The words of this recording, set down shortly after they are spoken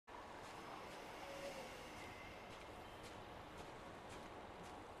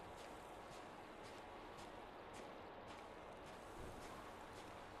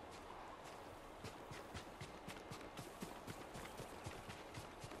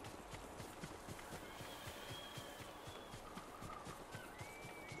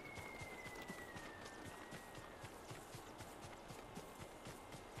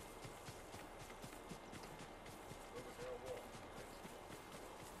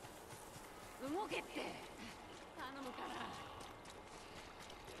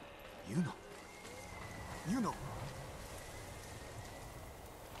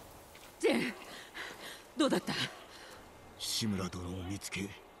ジェン、どうだった？志村殿を見つけ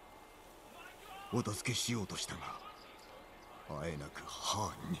お助けしようとしたがあえなく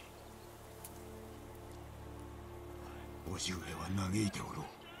ハーンに。叔父上は嘆いておろう。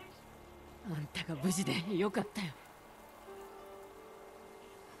あんたが無事でよかったよ。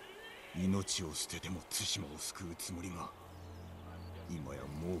命を捨てても対馬を救うつもりが今や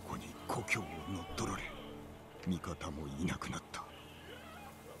猛虎に故郷を乗っ取られ味方もいなくなった。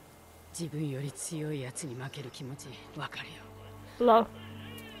自分より強いやつに負ける気持ちわかるよ。Love.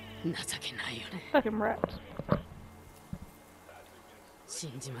 情けないよね。 Fucking wrecked. 死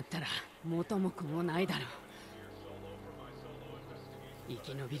んじまったら元も子もないだろう。生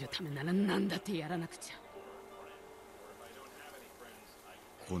き延びるためなら何だってやらなくちゃ。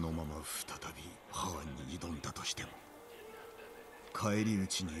このまま再びハーンに挑んだとしても返り討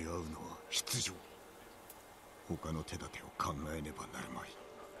ちに遭うのは必定。他の手立てを考えねばなるまい。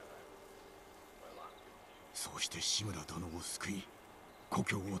そうして志村殿を救い故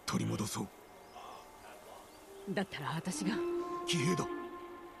郷を取り戻そう。だったら私が。騎兵だ。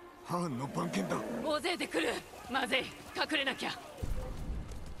ハーンの番犬だ。大勢で来る。まずい、隠れなきゃ。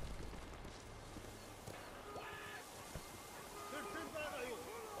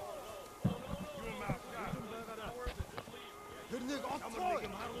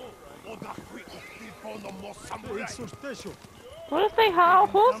What if they have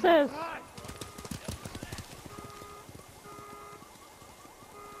horses?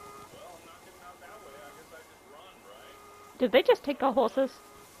 Did they just take our horses?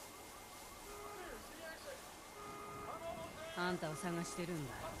 あんたを探してるん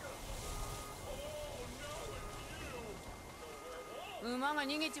だ。馬が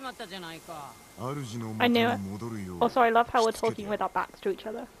逃げちまったじゃないか。主の I 元 knew に it. 戻るよう Also, I love how we're talking with our backs to each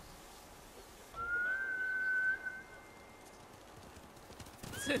other.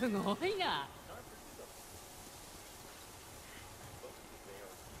 すごいな。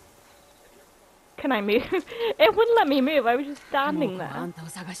Can I move? It wouldn't let me move. I was just standing もうあ there. んたを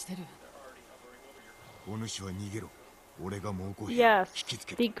探してる。お主は逃げろ。俺が猛虎兵 Yes, 引きつ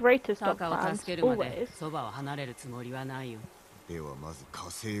ける。 the greatest タ of カを plans, 助けるまで always. そばを離れるつもりはないよ。ではまず火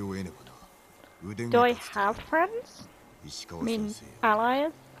星を得ねばな。腕 Do が I 立つと have friends? 石 I 川 mean, 先生や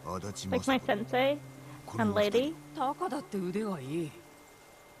allies? 足立 Like my 正 sensei この and お二人 lady? タカだって腕がいい。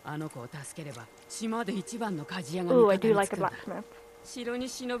あの子を助ければ島で一番の鍛冶屋が Ooh, 味 I 方 do に like つ a くんだ。 blacksmith. 城に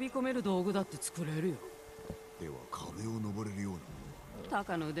忍び込める道具だって作れるよ。では壁を登れるように。タ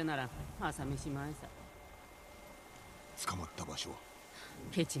カの腕なら朝飯前さ。捕まった場所は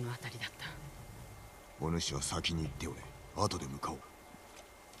ケチのあたりだった。お主は先に行っておれ。後で向かおう。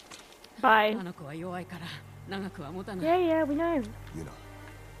 Bye. あの子は弱いから長くは持たない。 Yeah, yeah, we know. ユナ、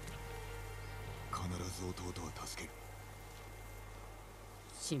必ず弟は助ける。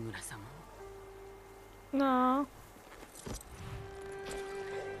志村様。 No.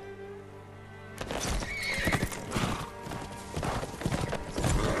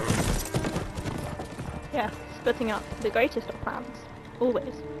 Yeah, splitting up the greatest of plans.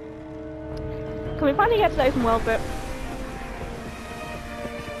 Always. Can we finally get to the open world bit?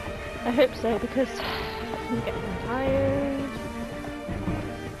 I hope so, because I'm getting tired.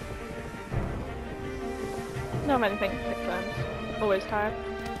 Not many things to pick plans. Always tired.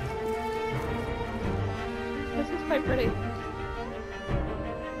 This is quite pretty.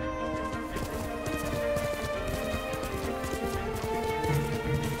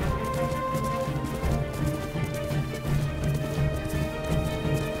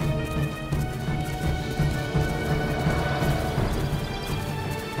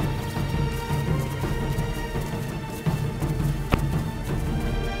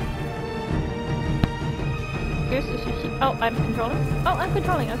 Goose is sushi. Oh, I'm controlling? Oh, I'm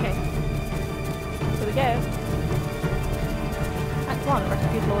controlling, okay. Here we go. Act 1,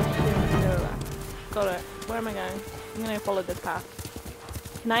 rescue Lord Shimura. Got it. Where am I going? I'm gonna follow this path.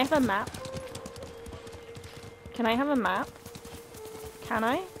 Can I have a map? Can I have a map? Can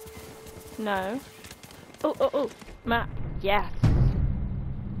I? No. Oh, oh, oh. Map. Yes.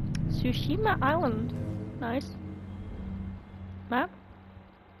 Tsushima Island. Nice. Map?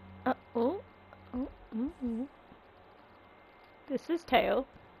 Oh. Oh, ooh. This is Tail.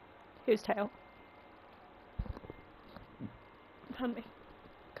 Who's Tail? Pardon me.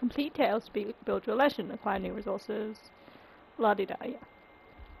 Complete Tails to build your legend, acquire new resources. La-di-da, yeah.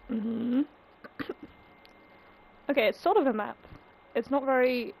 Okay, it's sort of a map. It's not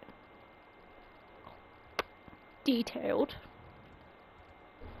very detailed.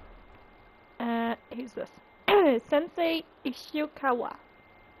 who's this? Sensei Ishikawa.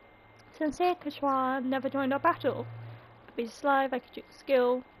 Sensei Kashwa never joined our battle. If he's alive, I could use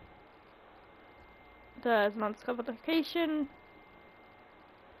skill. There's an undiscovered location.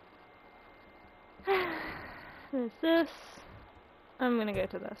 There's this. I'm gonna go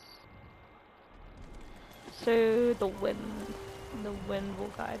to this. So the wind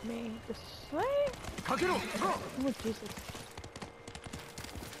will guide me this way. Oh Jesus!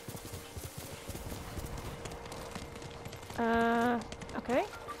 Okay.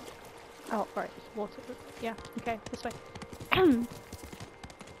 Oh right, it's water. Yeah. Okay, this way.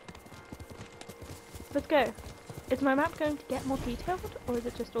 Let's go. Is my map going to get more detailed, or is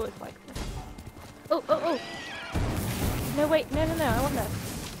it just always like this? Oh, oh, oh! No, wait, no, no, no, I want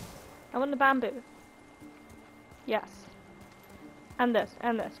this. I want the bamboo. Yes. And this,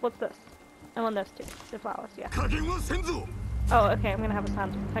 and this. What's this? I want this too. The flowers, yeah. Oh, okay, I'm gonna have a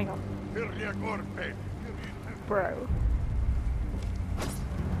sand. Hang on. Bro.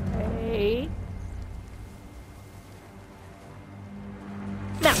 Hey.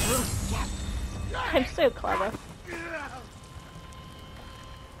 No! I'm so clever.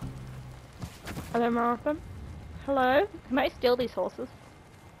 Are there more of them? Hello? Can I steal these horses?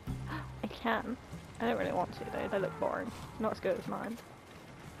 I can. I don't really want to though, they look boring. Not as good as mine.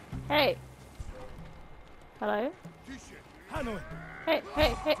 Hey! Hello? Hey,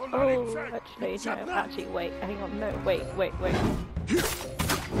 hey, hey! Oh, actually, no, actually, wait, hang on, no, wait.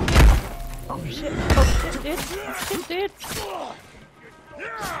 Oh shit, dude! Oh shit, dude!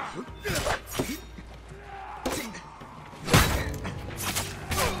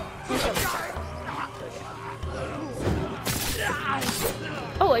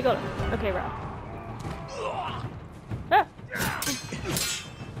 Oh, I got him. Okay, rad. Ah!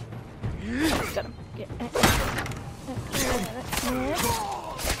 Got him. Yeah.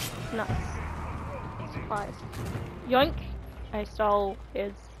 Nice. Supplies. Yoink! I stole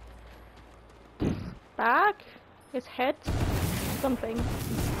his bag? His head? Something.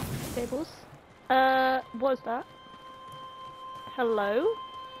 Stables. What was that? Hello?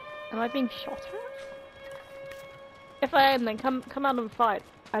 Am I being shot at? If I am, then come out and fight.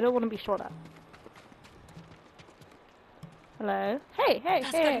 I don't want to be shot at. Hello? Hey, hey,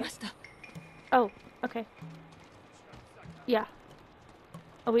 hey! Oh, okay. Yeah.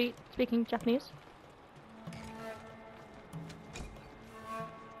 Are we speaking Japanese?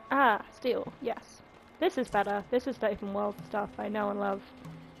 Ah, steel, yes. This is better. This is the open world stuff I know and love.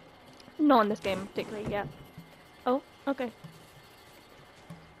 Not in this game particularly yet. Oh, okay.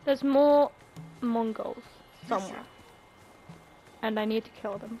 There's more Mongols somewhere. And I need to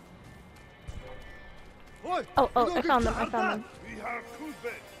kill them. Oh, I found them,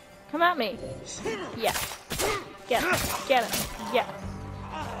 Come at me. Yes. Get him, yes.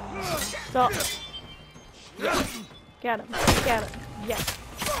 Stop. Yes. Get him, yes.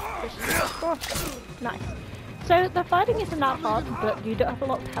 Nice. So the fighting isn't that hard, but you don't have a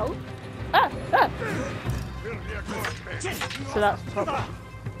lot of health. Ah! So that's the problem.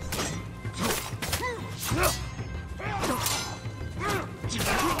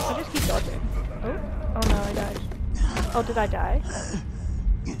 I just keep dodging. Oh no, I died. Oh, did I die?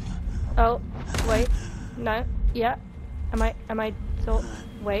 Oh, wait. No. Yeah. Am I so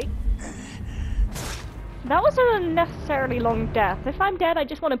wait. That was an unnecessarily long death. If I'm dead, I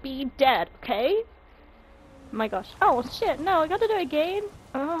just want to be dead, okay? My gosh. Oh shit, no, I gotta do it again?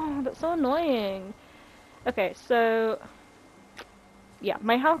 Oh, that's so annoying. Okay, so yeah,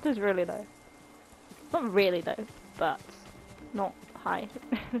 my health is really low. Not really low, but not high.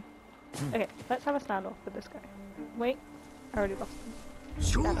 Okay, let's have a standoff with this guy. Wait, I already lost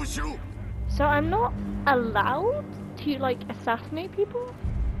him. So I'm not allowed to like assassinate people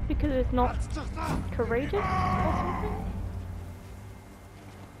because it's not courageous or something?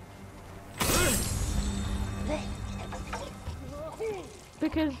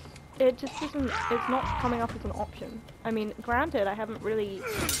 Because it just isn't, it's not coming up as an option. I mean, granted, I haven't really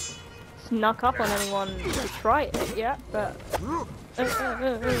snuck up on anyone to try it yet, but...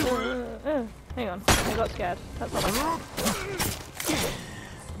 hang on, I got scared. That's all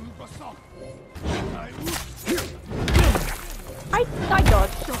I I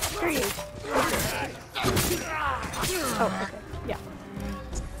dodged. Screw you. Oh, okay. Yeah.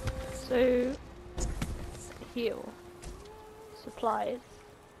 So... heal. Supplies.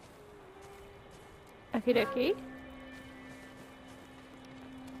 Okie dokie.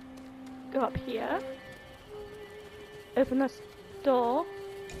 Go up here. Open this door.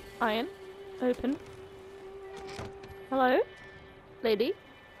 Iron. Open. Hello? Lady?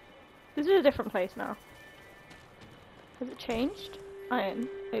 This is a different place now. Has it changed? Iron.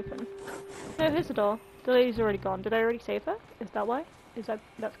 Open. No, here's the door. The lady's already gone. Did I already save her? Is that why?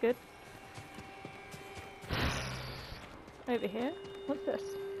 That's good? Over here. What's this?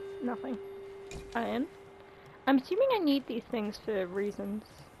 Nothing. Iron. I'm assuming I need these things for reasons.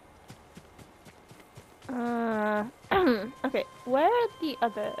 Okay, where are the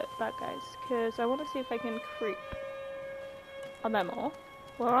other bad guys? Because I want to see if I can creep. Are there more?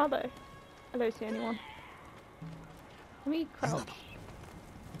 Where are they? I don't see anyone. Let me crouch.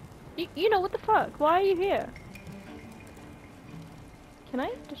 You know, what the fuck? Why are you here? Can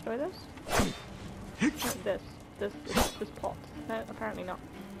I destroy this? No, this pot. No, apparently not.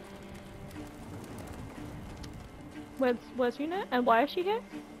 Where's Una? And why is she here?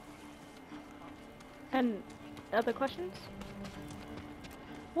 And other questions?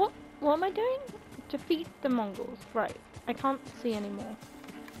 What am I doing? Defeat the Mongols. Right. I can't see anymore.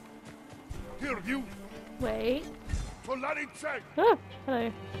 Here, you! Wait. Oh,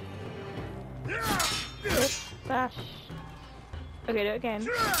 hello. Bash. Okay, do it again.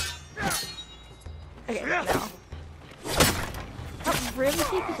 Okay, now. Can't really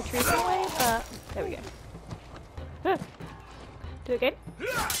see because the tree's in the way, but there we go. Do it again.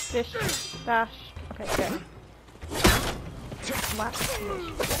 Dish. Bash. Okay, go. Whack.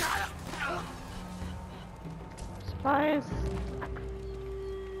 Supplies.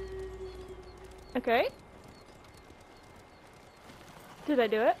 Okay. Did I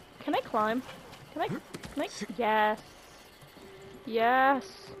do it? Can I climb? Can I? Yes. Yes.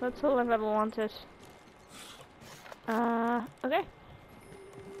 That's all I've ever wanted. Okay.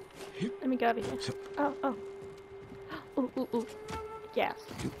 Let me go over here. Oh. Ooh. Yes.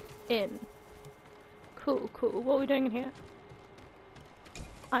 In. Cool. What are we doing in here?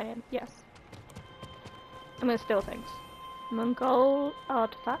 Iron. Yes. I'm gonna steal things. Mongol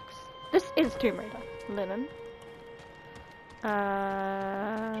artifacts. This is Tomb Raider. Linen.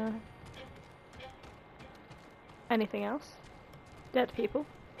 Anything else? Dead people.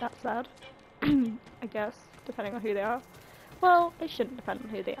 That's sad. I guess, depending on who they are. Well, it shouldn't depend on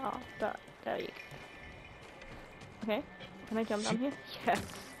who they are, but there you go. Okay, can I jump down here? Yes.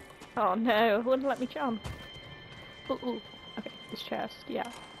 Oh no, it wouldn't let me jump. Ooh. Okay, this chest,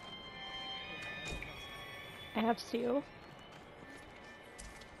 yeah. I have seal.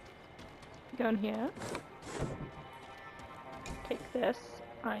 Go in here. Take this.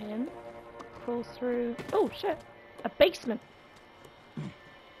 Iron. Crawl through. Oh shit! A basement!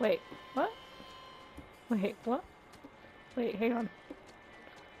 Wait, what? Wait, what? Wait, hang on.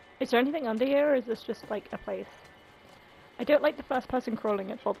 Is there anything under here, or is this just like a place? I don't like the first person crawling,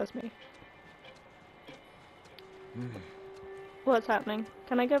 it bothers me. What's happening?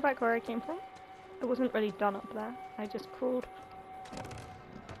 Can I go back where I came from? It wasn't really done up there. I just crawled.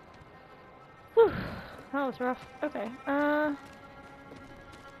 Whew. That was rough. Okay,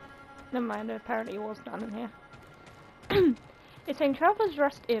 never mind, apparently it was done in here. It's saying travelers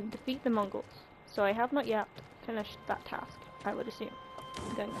rest in, defeat the Mongols. So I have not yet finished that task, I would assume.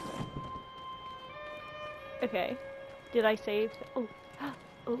 I'm going this way. Okay. Did I save? Oh.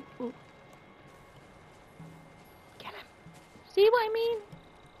 Oh. Get him. See what I mean?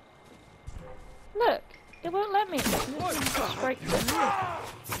 Look. It won't let me. Strike him. Ah!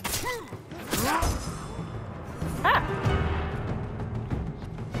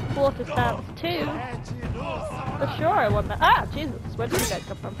 Water stance 2. For sure I want that. Ah! Jesus. Where did you guys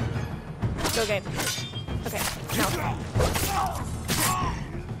come from? Go game. Okay. Now.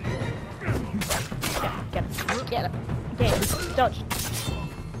 Get him. Game. Dodge.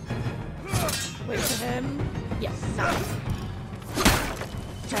 Wait for him. Yes. Nice.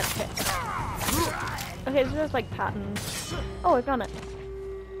 That's it. Okay, so there's like patterns. Oh, I found it.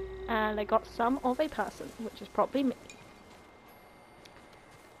 And I got some of a person, which is probably me.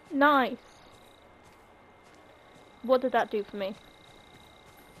 Nice. What did that do for me?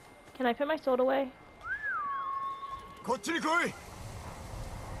 Can I put my sword away?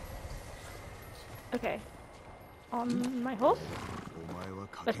 Okay. On my horse?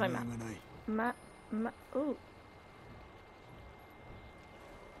 Where's my map? Ooh.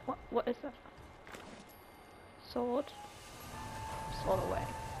 What is that? Sword. Sword away.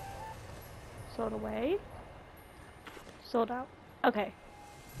 Sword away. Sword out. Okay.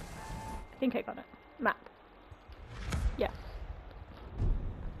 I think I got it. Map. Yes.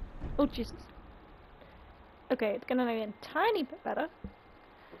 Oh, Jesus. Okay, it's gonna be a tiny bit better.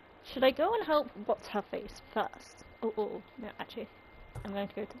 Should I go and help what's her face first? Oh, no, actually. I'm going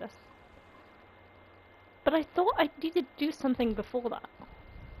to go to this. But I thought I needed to do something before that.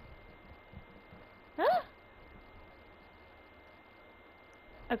 Huh?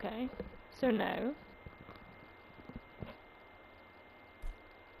 Okay, so no.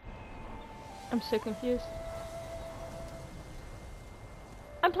 I'm so confused.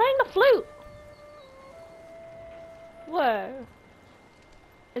 I'm playing the flute! Whoa.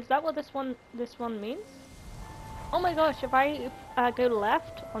 Is that what this one means? Oh my gosh, if I go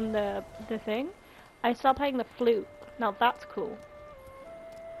left on the thing, I start playing the flute. Now that's cool.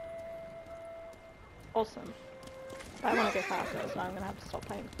 Awesome. But I want to go faster, so I'm gonna have to stop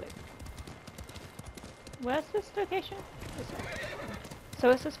playing the flute. Where's this location? This way. So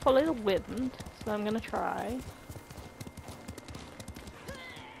it says follow the wind, so I'm gonna try.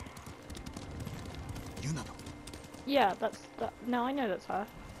 Yeah, that's that. No, I know that's her.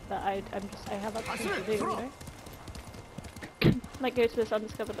 But I have other things to do, you know? Like go to this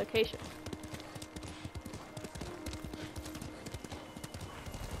undiscovered location.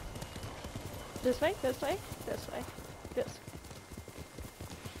 This way, this way, this way, this.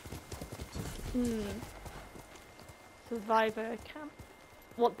 Survivor camp.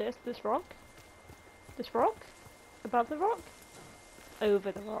 What this? This rock? This rock? Above the rock?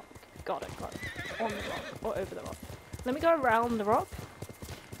 Over the rock. Got it, got it. On the rock, or over the rock. Let me go around the rock.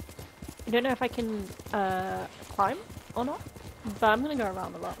 I don't know if I can climb or not, but I'm gonna go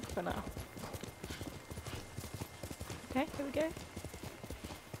around the rock for now. Okay, here we go.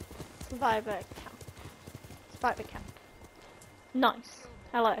 Survivor camp. Survivor camp. Nice.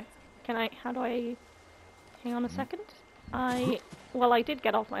 Hello. How do I... Hang on a second. Well, I did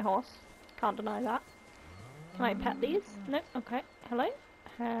get off my horse. Can't deny that. Can I pet these? No? Okay. Hello?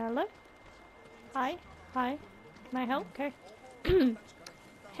 Hello? Hi? Hi? Can I help? Okay.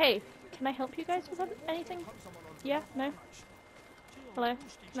 Hey, can I help you guys with anything? Yeah? No? Hello?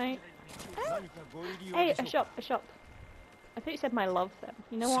 Can I... Ah! Hey, a shop, a shop. I thought you said my love then.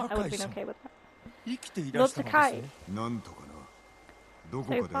 You know what? I would have been okay with that. Lord Sakai.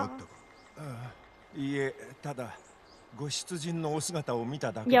 So far.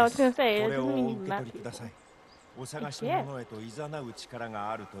 Yeah, I was gonna say, it doesn't mean you've met people. Yeah.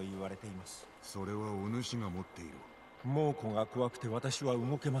 それはお主が持っている。猛虎が怖くて私は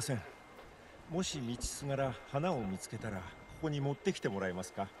動けません。もし道すがら花を見つけたらここに持ってきてもらえま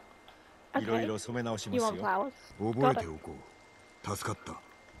すか。いろいろ染め直しますよ。覚えておこう。助かった。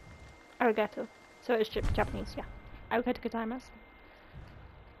Arigato. So it's Japanese, yeah. Arigato gozaimasu.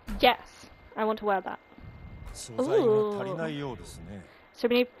 Yes, I want to wear that. 素材が足りないようですね。So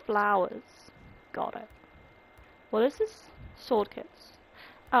we need flowers. Got it. What is this? Sword kits.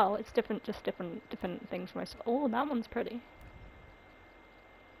 Oh, it's different, just different things for myself. Oh, that one's pretty.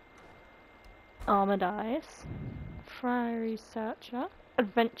 Armor dice. Friary Searcher.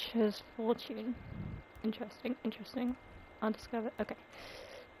 Adventures Fortune. Interesting, interesting. Undiscovered. Okay.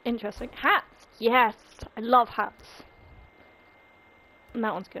 Interesting. Hats! Yes! I love hats. And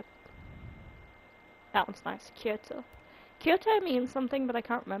that one's good. That one's nice. Kyoto. Kyoto means something, but I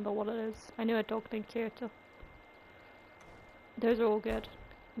can't remember what it is. I knew a dog named Kyoto. Those are all good.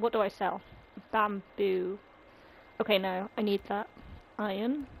 What do I sell? Bamboo. Okay, no. I need that.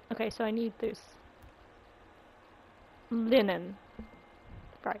 Iron. Okay, so I need this. Linen.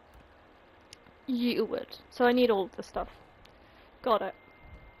 Right. You would. So I need all of this stuff. Got it.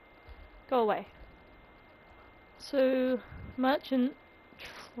 Go away. So, merchant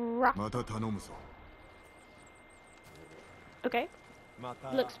trap. Okay.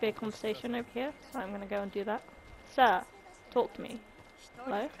 Looks to be a conversation over here, so I'm gonna go and do that. Sir, talk to me.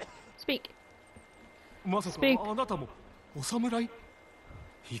 Hello? Speak. Speak. Yes?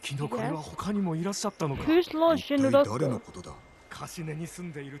 Who's Lord Shinroku? Can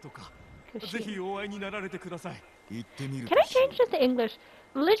I change this to English?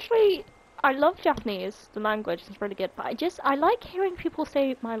 Literally, I love Japanese, the language is really good, but I like hearing people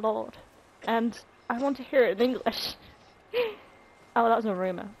say my lord, and I want to hear it in English. Oh, that was a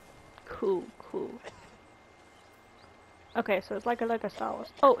rumor. Cool, cool. Okay, so it's like a Lego Star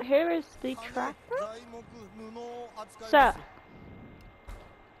Wars. Oh, here is the tractor? Sir.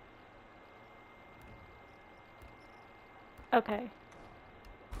 Okay.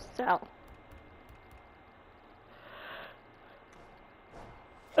 Sell.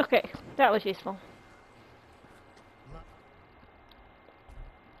 Okay, that was useful.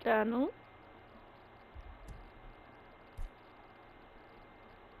 Journal.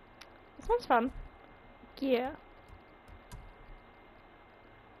 This one's fun. Gear.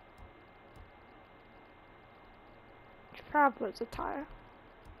 Traveler's attire.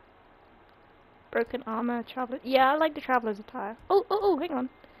 Broken armor, traveler. Yeah, I like the traveler's attire. Oh, hang on.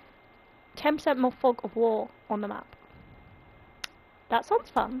 10% more fog of war on the map. That sounds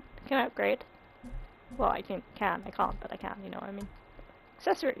fun. Can I upgrade? Well, I can. I can't, but I can, you know what I mean.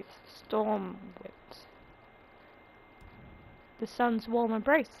 Accessories. Storm Wit. The sun's warm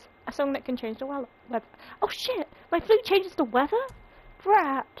embrace. A song that can change the weather. Oh shit! My flute changes the weather?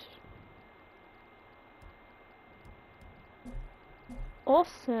 Brat!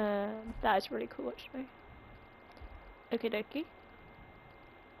 Awesome! That is really cool actually. Okie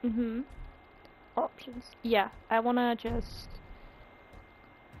dokie. Options. Yeah, I wanna just...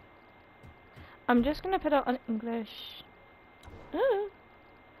 I'm just gonna put it on English.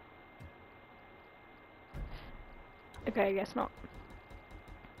 Okay, I guess not.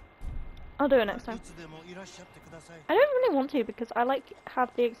 I'll do it next time. I don't really want to because I like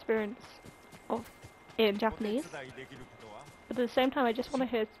have the experience of it in Japanese. But at the same time I just want to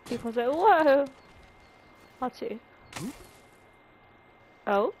hear people say, whoa! Hatsu.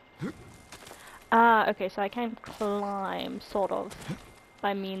 Oh? Ah, okay, so I can climb, sort of,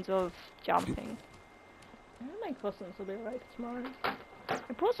 by means of jumping. I think my croissants will be right tomorrow.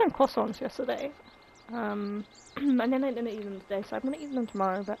 I brought some croissants yesterday. And then I didn't eat them today, so I'm gonna eat them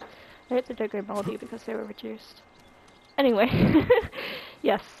tomorrow, but I had to do go moldy because they were reduced. Anyway,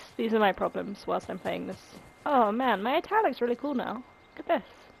 yes, these are my problems whilst I'm playing this. Oh man, my italic's really cool now. Look at this.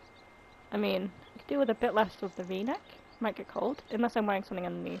 I mean, I could do with a bit less of the V-neck. Might get cold, unless I'm wearing something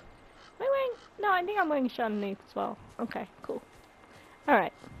underneath. Am I wearing? No, I think I'm wearing a shirt underneath as well. Okay, cool.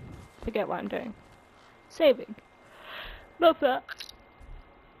 Alright, forget what I'm doing. Saving. Love that.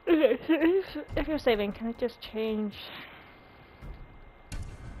 Okay, so if you're saving, can I just change?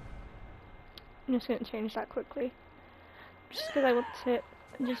 I'm just gonna change that quickly. Just because I want to.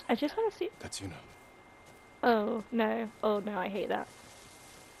 I just want to see. That's you now. Oh no! Oh no! I hate that.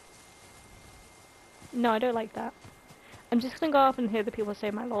 No, I don't like that. I'm just gonna go up and hear the people say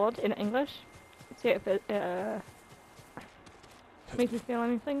 "my lord" in English. See if it makes me feel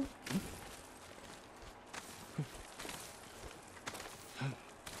anything.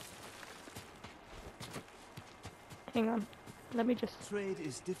 Hang on. Let me just... Trade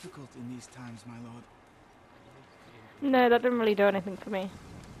is difficult in these times, my lord. No, that didn't really do anything for me.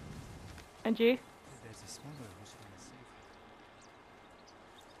 And you? There's a smuggler who's trying to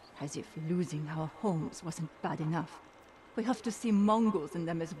save As if losing our homes wasn't bad enough. We have to see Mongols in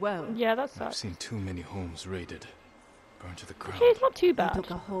them as well. Yeah, that I've sucks. seen too many homes raided, burned to the ground. Okay, it's not too We bad. took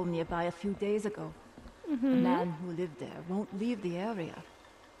a home nearby a few days ago. The man who lived there won't leave the area.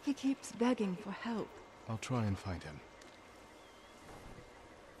 He keeps begging for help. I'll try and find him.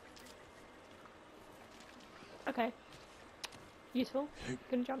 Okay. Useful.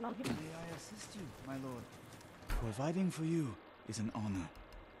 Gonna jump down here. May I assist you, my lord? Providing for you is an honor.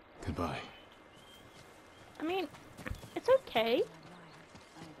 Goodbye. I mean, it's okay.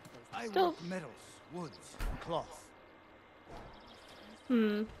 I Still- work metals, woods, and cloth.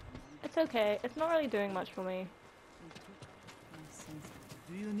 It's okay. It's not really doing much for me.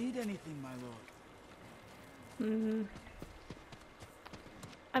 Do you need anything, my lord?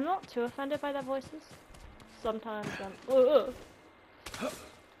 I'm not too offended by their voices. Sometimes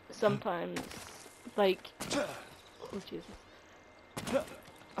sometimes, like... Oh, Jesus.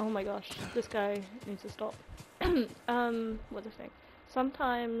 Oh my gosh, this guy needs to stop. What's the thing?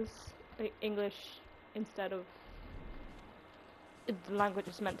 Sometimes English, instead of... the language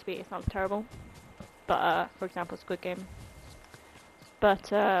is meant to be, it sounds terrible. But, for example, Squid Game. But,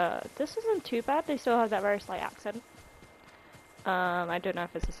 this isn't too bad. They still have that very slight accent. I don't know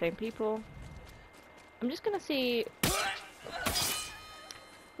if it's the same people. I'm just gonna see...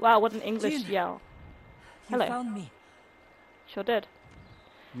 Wow, what an English Jin! yell. You Hello. found me. Sure did.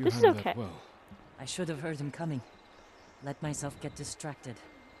 You This is handled okay. that well. I should have heard him coming. Let myself get distracted.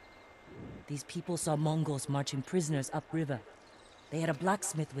 These people saw Mongols marching prisoners upriver. They had a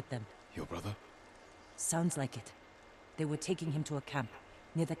blacksmith with them. Your brother? Sounds like it. They were taking him to a camp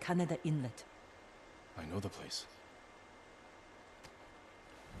near the Kaneda Inlet. I know the place.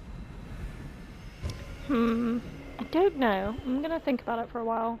 I don't know. I'm gonna think about it for a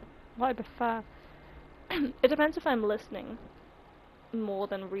while. What I prefer. It depends if I'm listening more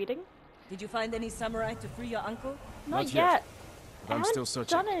than reading. Did you find any samurai to free your uncle? Not Not yet. yet. But I I'm haven't still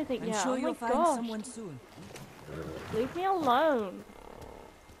searching. done anything I'm yet. sure Oh you'll my find gosh. someone soon. Leave me alone.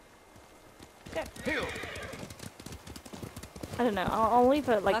 Okay. I don't know. I'll leave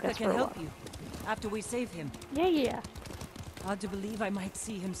it like Baka this can for a help while. you after we save him. Yeah. Hard to believe I might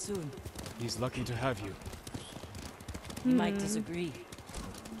see him soon. He's lucky to have you. He might disagree.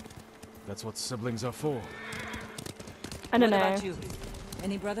 That's what siblings are for. I don't What know. about you?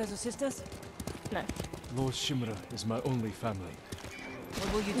 Any brothers or sisters? No. Lord Shimura is my only family.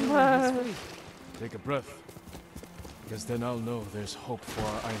 What will you do when he's free? Take a breath. Because then I'll know there's hope for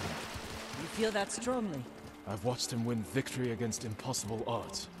our island. You feel that strongly? I've watched him win victory against impossible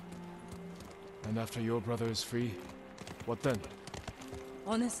odds. And after your brother is free, What then?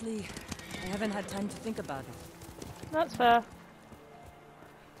 Honestly, I haven't had time to think about it. That's fair.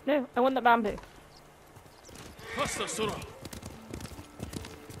 No, I want the bamboo.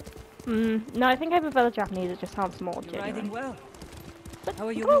 No, I think I prefer the Japanese. It just sounds more You're riding genuine. well. But How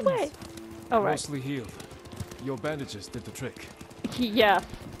are your go wounds? away. Oh right. Mostly healed. Your bandages did the trick. Yeah,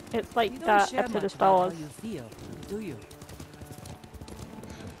 it's like You don't that share episode of much Star about Wars. how you feel, do you?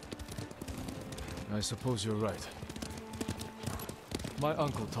 I suppose you're right. My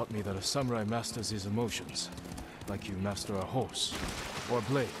uncle taught me that a samurai masters his emotions, like you master a horse or a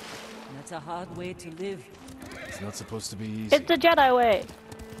blade. That's a hard way to live. It's not supposed to be easy. It's the Jedi way.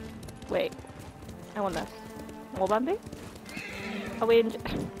 Wait, I want this. More bamboo? Are we in?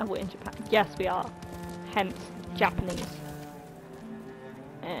 Are we in Japan? Yes, we are. Hence, Japanese.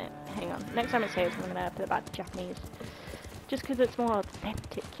 Hang on. Next time it saves, I'm gonna put it back to Japanese, just because it's more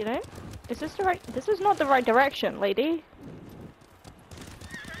authentic, you know? Is this the right? This is not the right direction, lady.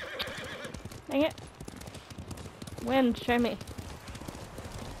 Dang it. Wind, show me.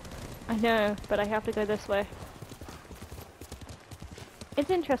 I know, but I have to go this way. It's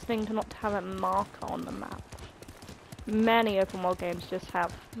interesting to not have a marker on the map. Many open world games just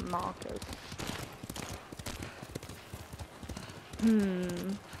have markers.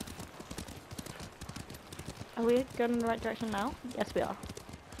 Are we going in the right direction now? Yes, we are.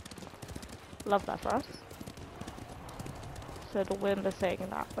 Love that for us. So the wind is saying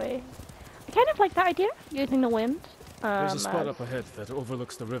that way. I kind of like that idea, using the wind. There's a spot up ahead that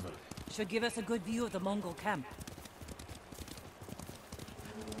overlooks the river. Should give us a good view of the Mongol camp.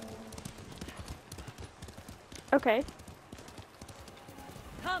 Okay.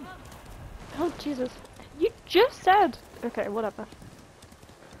 Come! Oh, Jesus. You just said... Okay, whatever.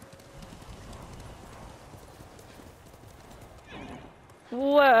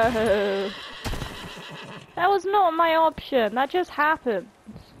 Whoa. That was not my option. That just happened.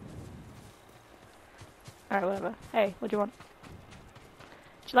 Alright, whatever. Hey, what do you want?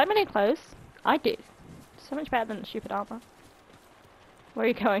 Do you like my new clothes? I do. So much better than the stupid armor. Where are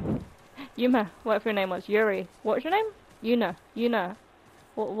you going? Yuma, whatever your name was. Yuri. What's your name? Yuna. Yuna.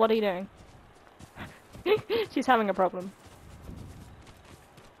 What are you doing? She's having a problem.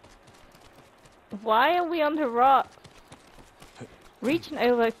 Why are we under rock? Reach and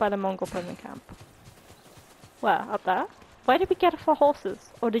overlooked by the Mongol prison camp. Where? Up there? Why did we get off our horses?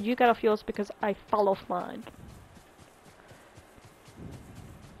 Or did you get off yours because I fell off mine?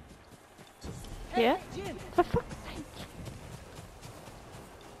 Here? For fuck's sake.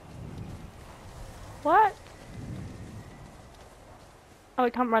 What? Oh, I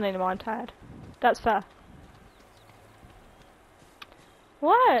can't run anymore, I'm tired. That's fair.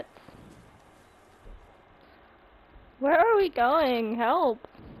 What? Where are we going? Help!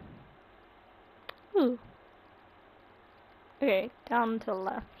 Ooh. Okay, down to the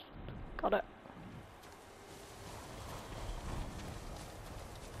left. Got it.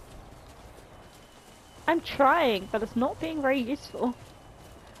 I'm trying, but it's not being very useful.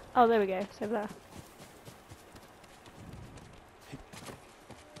 Oh, there we go. It's over there.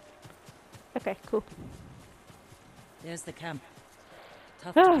 Okay, cool. There's the camp.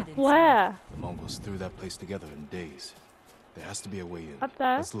 Tough to get inside. Where? The Mongols threw that place together in days. There has to be a way in. Up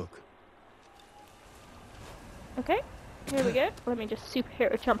there? Let's look. Okay, here we go. Let me just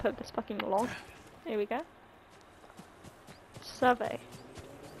superhero jump over this fucking log. There we go. Survey.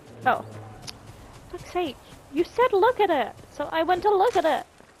 Oh. Fuck's sake. You said look at it! So I went to look at it!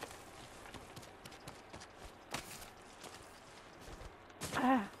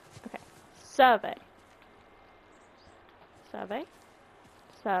 Ah, okay. Survey. Survey.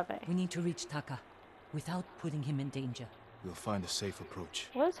 Survey. We need to reach Taka without putting him in danger. We'll find a safe approach.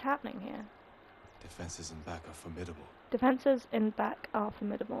 What is happening here? Defenses in back are formidable. Defenses in back are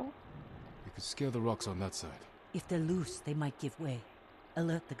formidable. We could scale the rocks on that side. If they're loose, they might give way.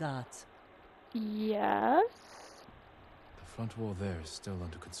 Alert the guards. Yes? The front wall there is still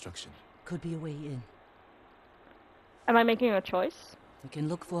under construction. Could be a way in. Am I making a choice? We can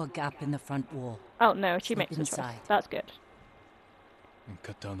look for a gap in the front wall. Oh no, she Slip makes a choice. inside. That's good. And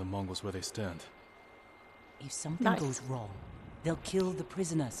cut down the Mongols where they stand. If something Nice. goes wrong, they'll kill the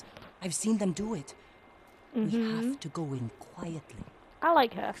prisoners. I've seen them do it. We have to go in quietly. I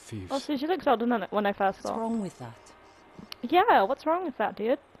like her. Thieves. Also, she looks older than when I first What's saw her. wrong with that? Yeah, what's wrong with that,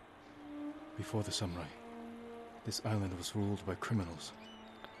 dude? Before the samurai, this island was ruled by criminals.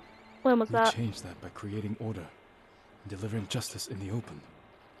 When was We that? changed that by creating order and delivering justice in the open.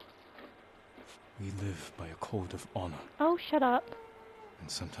 We live by a code of honor, Oh, shut up. and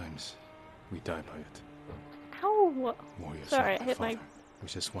sometimes we die by it. Ow! Warriors Sorry, like I hit my father. We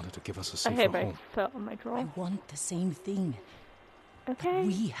just wanted to give us a I safer hate my home. foot on my drawer. I want the same thing. Okay.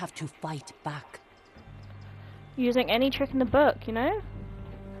 We have to fight back. Using any trick in the book, you know?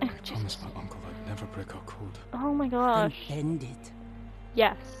 I promised my uncle I'd never break our code. Oh my Then gosh. bend it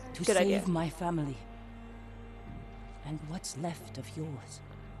Yes. to Good save idea. my family. And what's left of yours.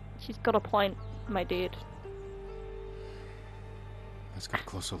 She's got a point, my dude. Let's get a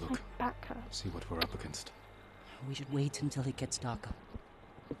closer My look. back hurts. See what we're up against. We should wait until it gets darker.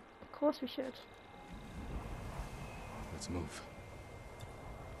 Of course we should. Let's move.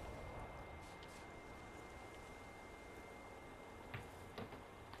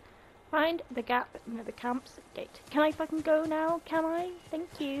 Find the gap near the camp's gate. Can I fucking go now? Can I? Thank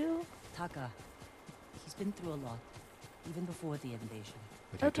you. Taka, he's been through a lot, even before the invasion.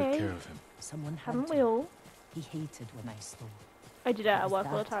 But you Okay. took care of him. Someone had Haven't to. we all? He hated when I stole. I did it at Was work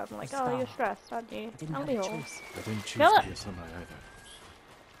all the that time. I'm like, a oh, you're star? stressed, aren't you? I didn't Aren't have we a all? choice. I didn't choose Kill to it. be a samurai either.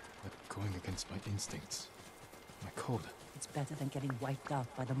 But going against my instincts, my code. It's better than getting wiped out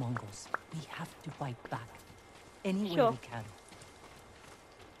by the Mongols. We have to fight back. Any way Sure. we can.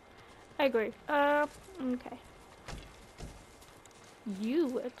 I agree. Okay. You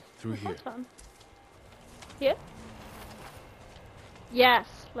would. Through here. That's fun. Here? Yes,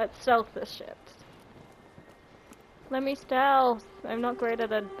 let's stealth this shit. Let me stealth. I'm not great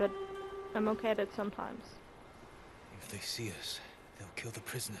at it, but I'm okay at it sometimes. If they see us, they'll kill the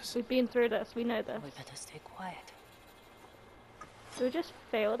prisoners. We've been through this, we know this. We better stay quiet. So we just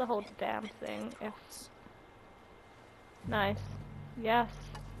fail the whole damn thing if... Nice. Yes.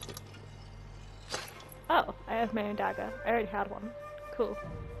 Oh, I have my own dagger. I already had one. Cool.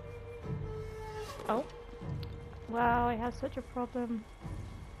 Oh. Wow, I have such a problem.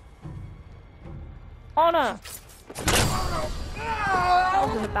 Honor! That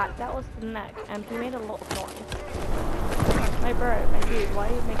was in the back, that was the neck, and he made a lot of noise. My bro, my dude, why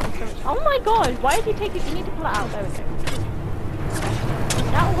are you making so much— oh my god, why is he taking— you need to pull it out, there we go.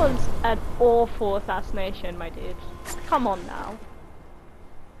 That was an awful assassination, my dude. Come on now.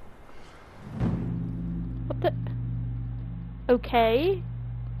 What the— okay.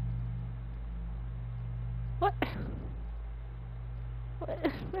 What? What?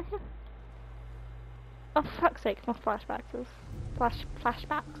 Oh, for fuck's sake, not flashbacks.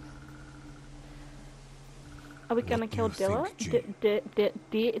 Flashbacks? Are we gonna What do kill you Dilla?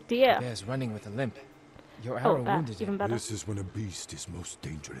 think, Deer. Bear's running with a limp. Your Oh, arrow that, wounded even him. better. This is when a beast is most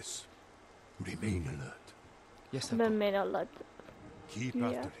dangerous. Remain alert. Yes, Uncle. Mermaid. Keep Yeah.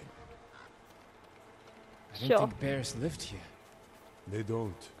 after him. I don't Sure. think bears lived here. They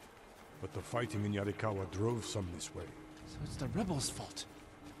don't. But the fighting in Yarikawa drove some this way. So it's the rebels' fault.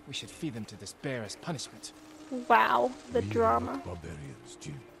 We should feed them to this bear as punishment. Wow, the We are drama. not barbarians,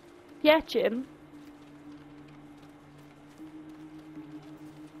 Jim. Yeah, Jim.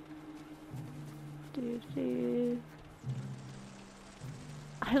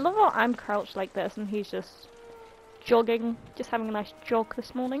 I love how I'm crouched like this and he's just jogging, just having a nice jog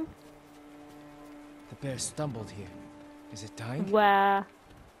this morning. The bear stumbled here. Is it dying? Where?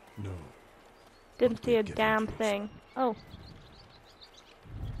 No. Didn't But see a we're getting damn close. thing. Oh.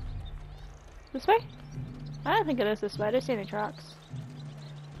 This way? I don't think it is this way. I don't see any tracks.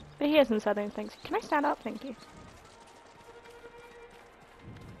 But he hasn't said anything. So can I stand up? Thank you.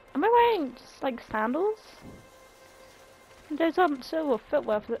 Am I wearing just like sandals? There's silver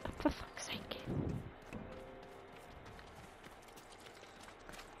footwear for fuck's sake.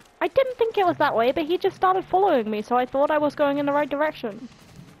 I didn't think it was that way, but he just started following me, so I thought I was going in the right direction.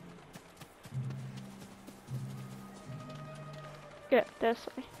 Good, this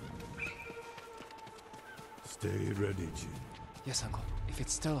way. Stay ready, Jim. Yes, Uncle. If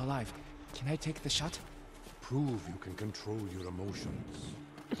it's still alive, can I take the shot? Prove you can control your emotions.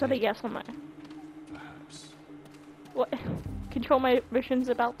 Is that a yes or no? Perhaps. What? Control my emotions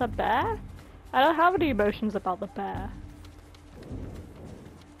about the bear? I don't have any emotions about the bear.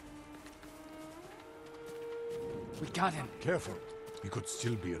 We got him. Careful. He could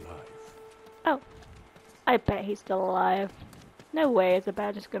still be alive. Oh. I bet he's still alive. No way is a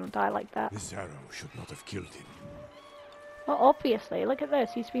bear just gonna die like that. This arrow should not have killed him. Well, obviously. Look at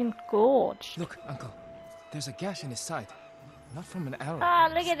this. He's been gorged. Look, Uncle. There's a gash in his side. Not from an arrow. Ah,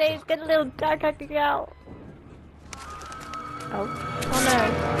 look at this. Got a little dark hacking out. Oh.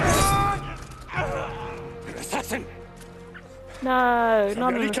 Oh An assassin! no. No,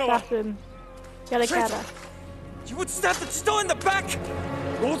 not an assassin. Yalikata. You would stab the stone in the back!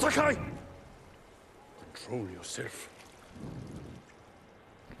 Rosakai! Control yourself.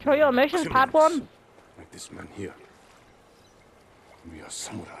 Control your emotions, Padawan. Like this man here. We are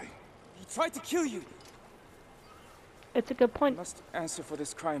samurai. He tried to kill you! It's a good point. He must answer for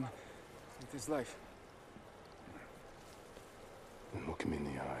this crime with his life. And look him in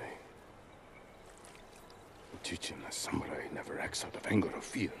the eye. And teach him that samurai never acts out of anger or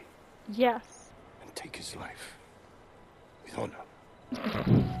fear. Yes. And take his life with honor.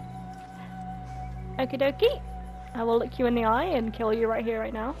 Okie dokie. I will look you in the eye and kill you right here,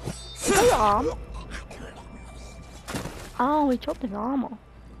 right now. Is that your arm? Oh, he chopped his arm off.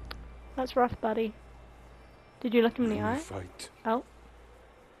 That's rough, buddy. Did you look him in the When we eye? fight, Oh.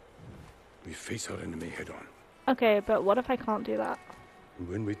 we face our enemy head on. Okay, but what if I can't do that? And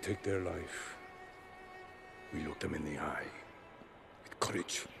when we take their life, we look them in the eye with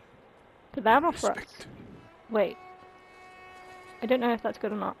courage. Put that and off for us. respect. Wait. I don't know if that's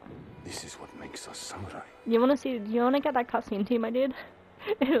good or not. This is what makes us samurai. You wanna get that cutscene too, my dude?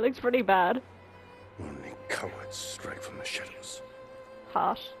 It looks pretty bad. Only cowards strike from the shadows.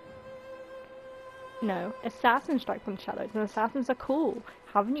 Harsh. No, assassins strike from the shadows, and assassins are cool.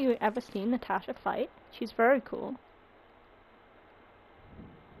 Haven't you ever seen Natasha fight? She's very cool.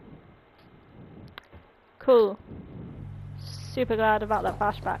 Cool. Super glad about that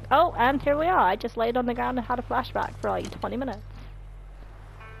flashback. Oh, and here we are. I just laid on the ground and had a flashback for like 20 minutes.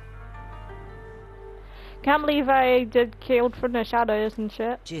 Can't believe I did killed from the shadows and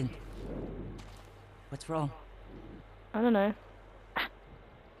shit. Jin. What's wrong? I don't know.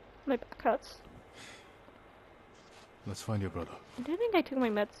 My back hurts. Let's find your brother. I don't think I took my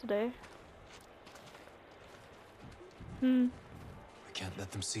meds today. We can't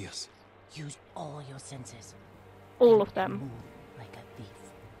let them see us. Use all your senses. All of them. Move like a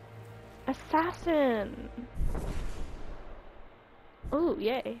thief. Assassin! Ooh,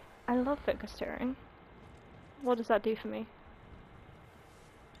 yay. I love focus steering. What does that do for me?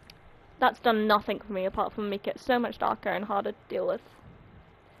 That's done nothing for me apart from make it so much darker and harder to deal with.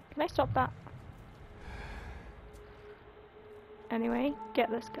 Can I stop that? Anyway,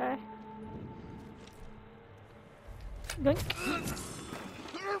 get this guy. Yoink.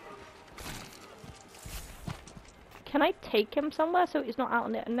 Can I take him somewhere so he's not out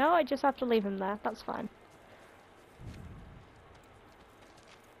on it? No, I just have to leave him there. That's fine.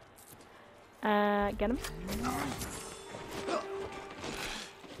 Get him.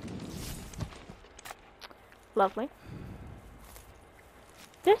 Lovely.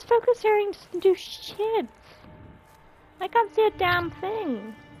 This focus steering doesn't do shit. I can't see a damn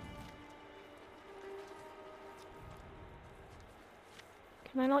thing.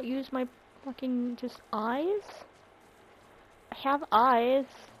 Can I not use my fucking just eyes? I have eyes.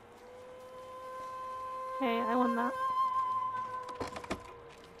 Hey, I want that.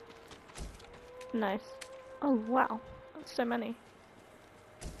 Nice. Oh wow, that's so many.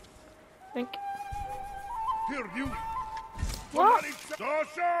 Think. What?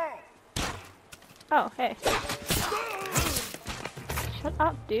 Oh, hey. Shut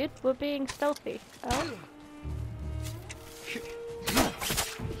up, dude. We're being stealthy. Oh.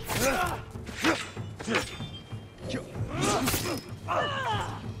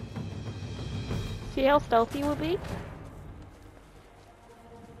 See how stealthy we'll be?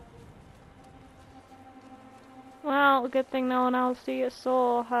 Well, good thing no one else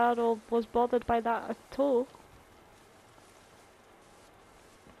saw, heard, or was bothered by that at all.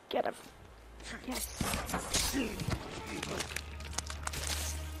 Get him. Yes.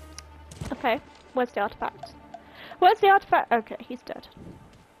 Okay, where's the artifact? Where's the artifact? Okay, he's dead.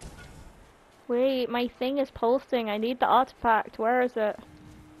 Wait, my thing is pulsing. I need the artifact. Where is it?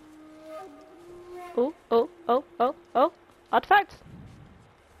 Oh, oh, oh, oh, oh. Artifact!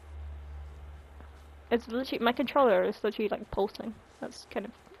 It's literally, my controller is literally like pulsing. That's kind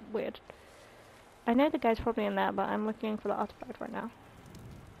of weird. I know the guy's probably in there, but I'm looking for the artifact right now.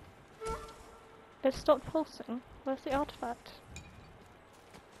 It stopped pulsing. Where's the artifact?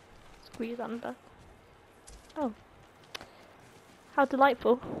 Squeeze under. Oh. How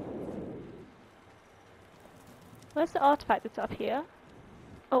delightful. Where's the artifact? It's up here.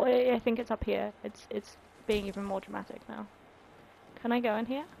 Oh, I think it's up here. It's being even more dramatic now. Can I go in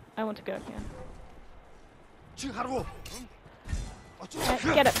here? I want to go in here.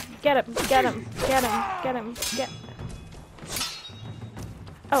 Get him! Get him! Get him! Get him! Get him! Get.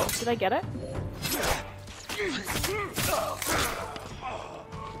 Oh, did I get it?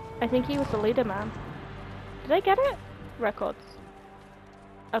 I think he was the leader man. Did I get it? Records.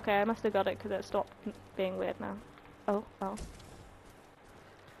 Okay, I must have got it because it stopped being weird now. Oh, oh.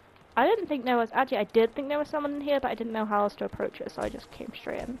 I didn't think there was... Actually, I did think there was someone in here, but I didn't know how else to approach it, so I just came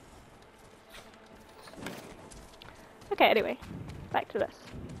straight in. Okay, anyway. Back to this.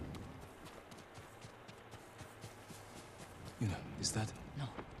 Yuna, is that... No.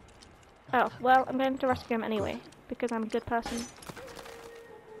 Oh, well, I'm going to rescue him anyway. because I'm a good person.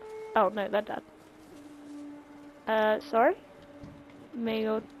 Oh no, they're dead. Sorry? May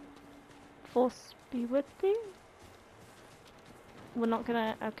your force be with thee? We're not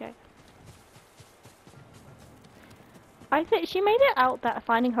gonna... okay. I think she made it out that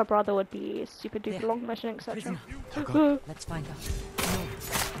finding her brother would be a super duper There. long mission, etc. Prisoner. Taka. Let's find out.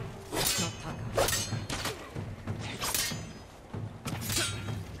 No, it's not Taka.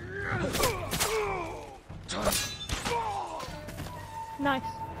 Nice.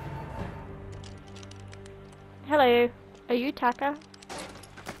 Hello. Are you Taka?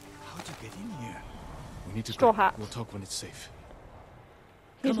 How'd you get in here? We need to Straw go. Hat. We'll talk when it's safe.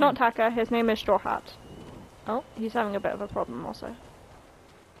 He's Come not on. Taka, his name is Straw Hat. Oh, he's having a bit of a problem also.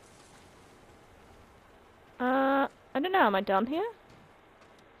 I don't know, am I done here?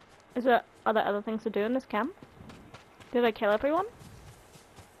 Are there other things to do in this camp? Did I kill everyone?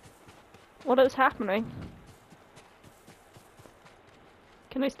 What is happening?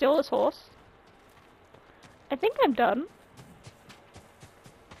 Can I steal this horse? I think I'm done.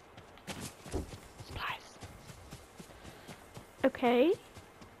 Supplies. Okay.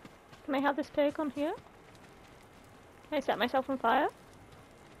 Can I have this pig on here? Can I set myself on fire?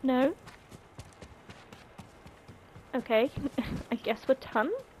 No. Okay. I guess we're done.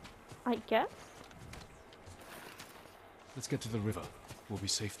 I guess. Let's get to the river. We'll be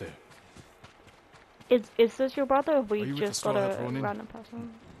safe there. Is this your brother, or have Are we you with the just got Straw a Hat Ronin? random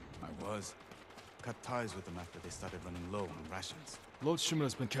person? I was. Cut ties with them after they started running low on rations. Lord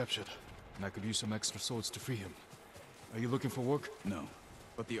Shimura's been captured, and I could use some extra swords to free him. Are you looking for work? No,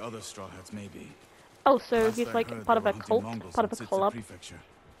 but the other Straw Hats may be. Oh, so Last he's I like heard, part they of were a hunting cult? Mongols Part in of a Tsutsu club? Prefecture,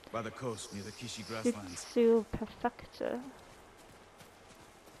 by the coast near the Kishi grasslands. Jutsu Perfector.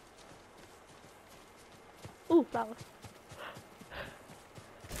 Ooh, flowers.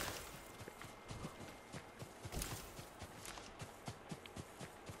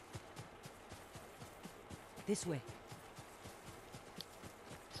 This way.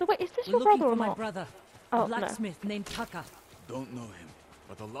 So wait, is this We're your looking brother for or my not? brother, Oh, a no. blacksmith named Taka. Don't know him,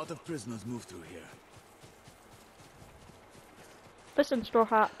 but a lot of prisoners move through here. Listen, Straw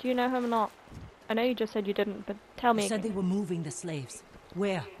Hat, do you know him or not? I know you just said you didn't, but tell me You said they again. were moving the slaves.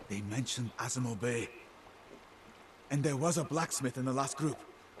 Where? They mentioned Azamo Bay. And there was a blacksmith in the last group.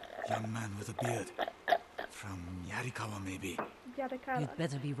 Young man with a beard. From Yarikawa, maybe. You'd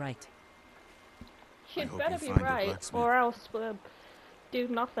better be right. You'd hope better you be find a right, blacksmith. or else we'll do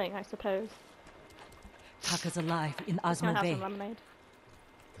nothing, I suppose. Taka's alive in Can I Osmo have Bay. some lemonade?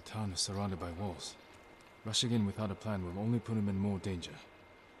 The town is surrounded by walls. Rushing in without a plan will only put him in more danger.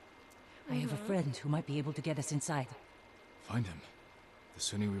 I have a friend who might be able to get us inside. Find him. The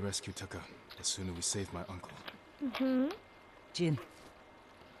sooner we rescue Taka, the sooner we save my uncle. Jin,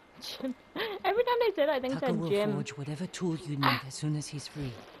 Every time they said I think Taka said will Jim. forge whatever tool you need as soon as he's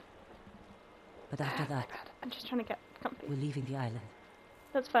free. But after that, I'm just trying to get comfy. we're leaving the island.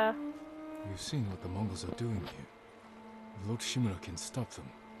 That's fair. You've seen what the Mongols are doing here. If Lord Shimura can stop them,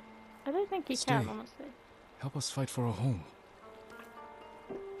 I don't think he Stay. can, honestly. help us fight for a home.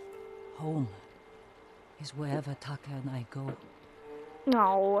 Home is wherever Taka and I go.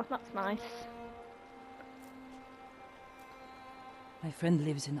 No, that's nice. My friend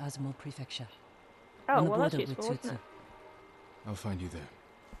lives in Azamo Prefecture, Oh, on the well, that's border with useful, isn't Tsutsu. it? I'll find you there.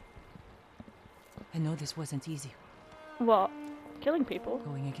 I know this wasn't easy, What? Killing people?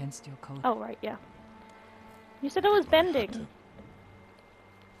 going against your code. Oh, right, yeah. You said it was bending.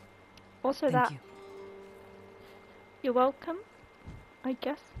 Also Thank that. you. You're welcome, I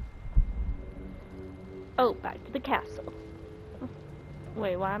guess. Oh, back to the castle.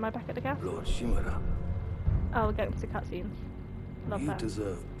 Wait, why am I back at the castle? Lord Shimura, Oh, we're getting to cutscenes. Love you that.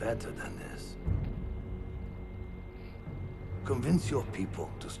 deserve better than this. Convince your people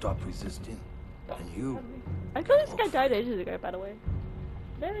to stop resisting, and you I thought this guy died ages ago, by the way.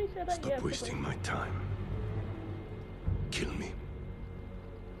 There he said that, stop yeah, wasting my time. Kill me.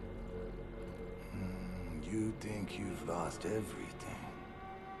 You think you've lost everything,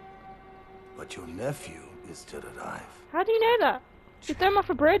 but your nephew is still alive. How do you know that? You threw him off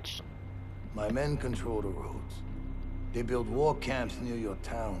a bridge? My men control the roads. They build war camps near your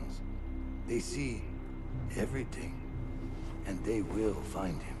towns. They see everything, and they will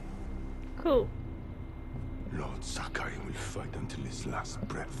find him. Cool. Lord Sakai will fight until his last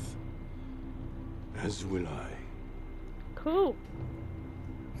breath. As will I. Cool.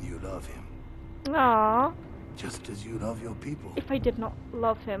 You love him, Aww. just as you love your people. If I did not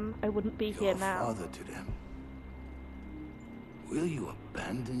love him, I wouldn't be You're here a now. father to them. Will you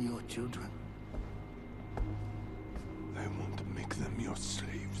abandon your children? I want to make them your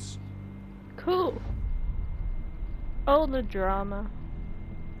slaves. Cool. Oh, the drama.